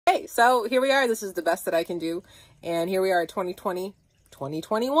hey, so here we are. This is the best that I can do. And here we are at 2020,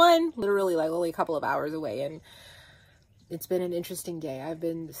 2021, literally like only a couple of hours away. And it's been an interesting day. I've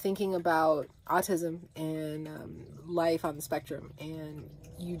been thinking about autism and life on the spectrum. And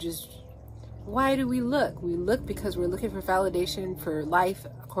why do we look? We look because we're looking for validation for life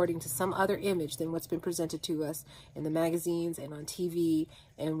according to some other image than what's been presented to us in the magazines and on TV.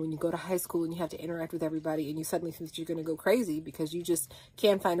 And when you go to high school and you have to interact with everybody and you suddenly think that you're going to go crazy because you just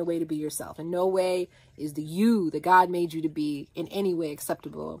can't find a way to be yourself. And no way is the you that God made you to be in any way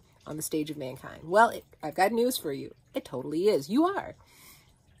acceptable on the stage of mankind. Well, I've got news for you. It totally is. You are.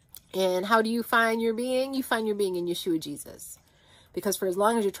 And how do you find your being? You find your being in Yeshua Jesus. Because for as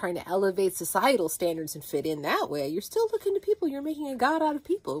long as you're trying to elevate societal standards and fit in that way, you're still looking to people. You're making a God out of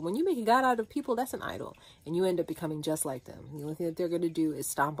people. When you make a God out of people, that's an idol. And you end up becoming just like them. The only thing that they're going to do is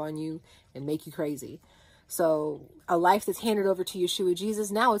stomp on you and make you crazy. So a life that's handed over to Yeshua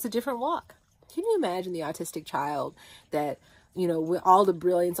Jesus, now it's a different walk. Can you imagine the autistic child that, you know, with all the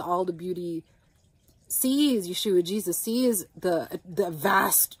brilliance, all the beauty, sees Yeshua Jesus, sees the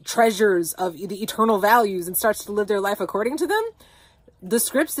vast treasures of the eternal values and starts to live their life according to them? The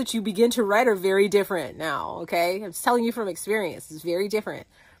scripts that you begin to write are very different now, okay? I'm just telling you from experience. It's very different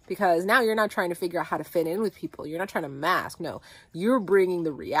because now you're not trying to figure out how to fit in with people. You're not trying to mask. No, you're bringing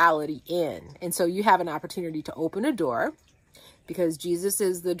the reality in. And so you have an opportunity to open a door because Jesus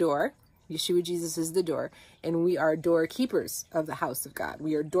is the door. Yeshua Jesus is the door. And we are doorkeepers of the house of God.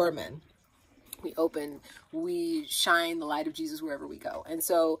 We are doormen. We open, we shine the light of Jesus wherever we go. And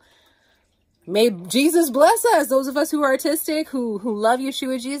so may Jesus bless us, those of us who are artistic, who love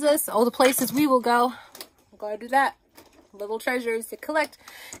Yeshua Jesus, all the places we will go. We'll go do that. Little treasures to collect.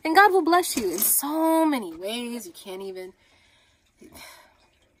 And God will bless you in so many ways. You can't even.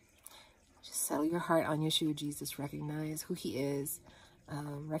 Just settle your heart on Yeshua Jesus. Recognize who he is.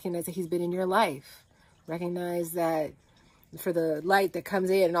 Recognize that he's been in your life. Recognize that for the light that comes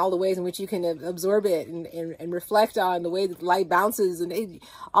in and all the ways in which you can absorb it and reflect on the way that the light bounces and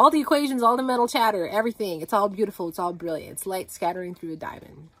all the equations, all the mental chatter, everything. It's all beautiful. It's all brilliant. It's light scattering through a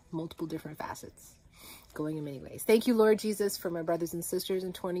diamond, multiple different facets, going in many ways. Thank you, Lord Jesus, for my brothers and sisters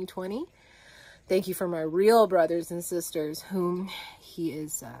in 2020. Thank you for my real brothers and sisters whom you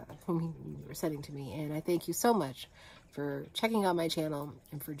were sending to me. And I thank you so much for checking out my channel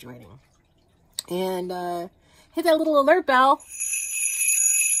and for joining. And, hit that little alert bell.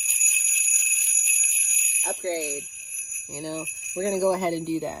 Upgrade. You know, we're going to go ahead and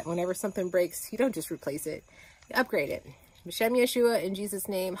do that. Whenever something breaks, you don't just replace it. You upgrade it. B'Shem Yeshua, in Jesus'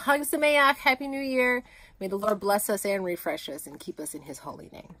 name. Hag Sameach. Happy New Year. May the Lord bless us and refresh us and keep us in his holy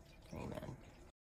name. Amen.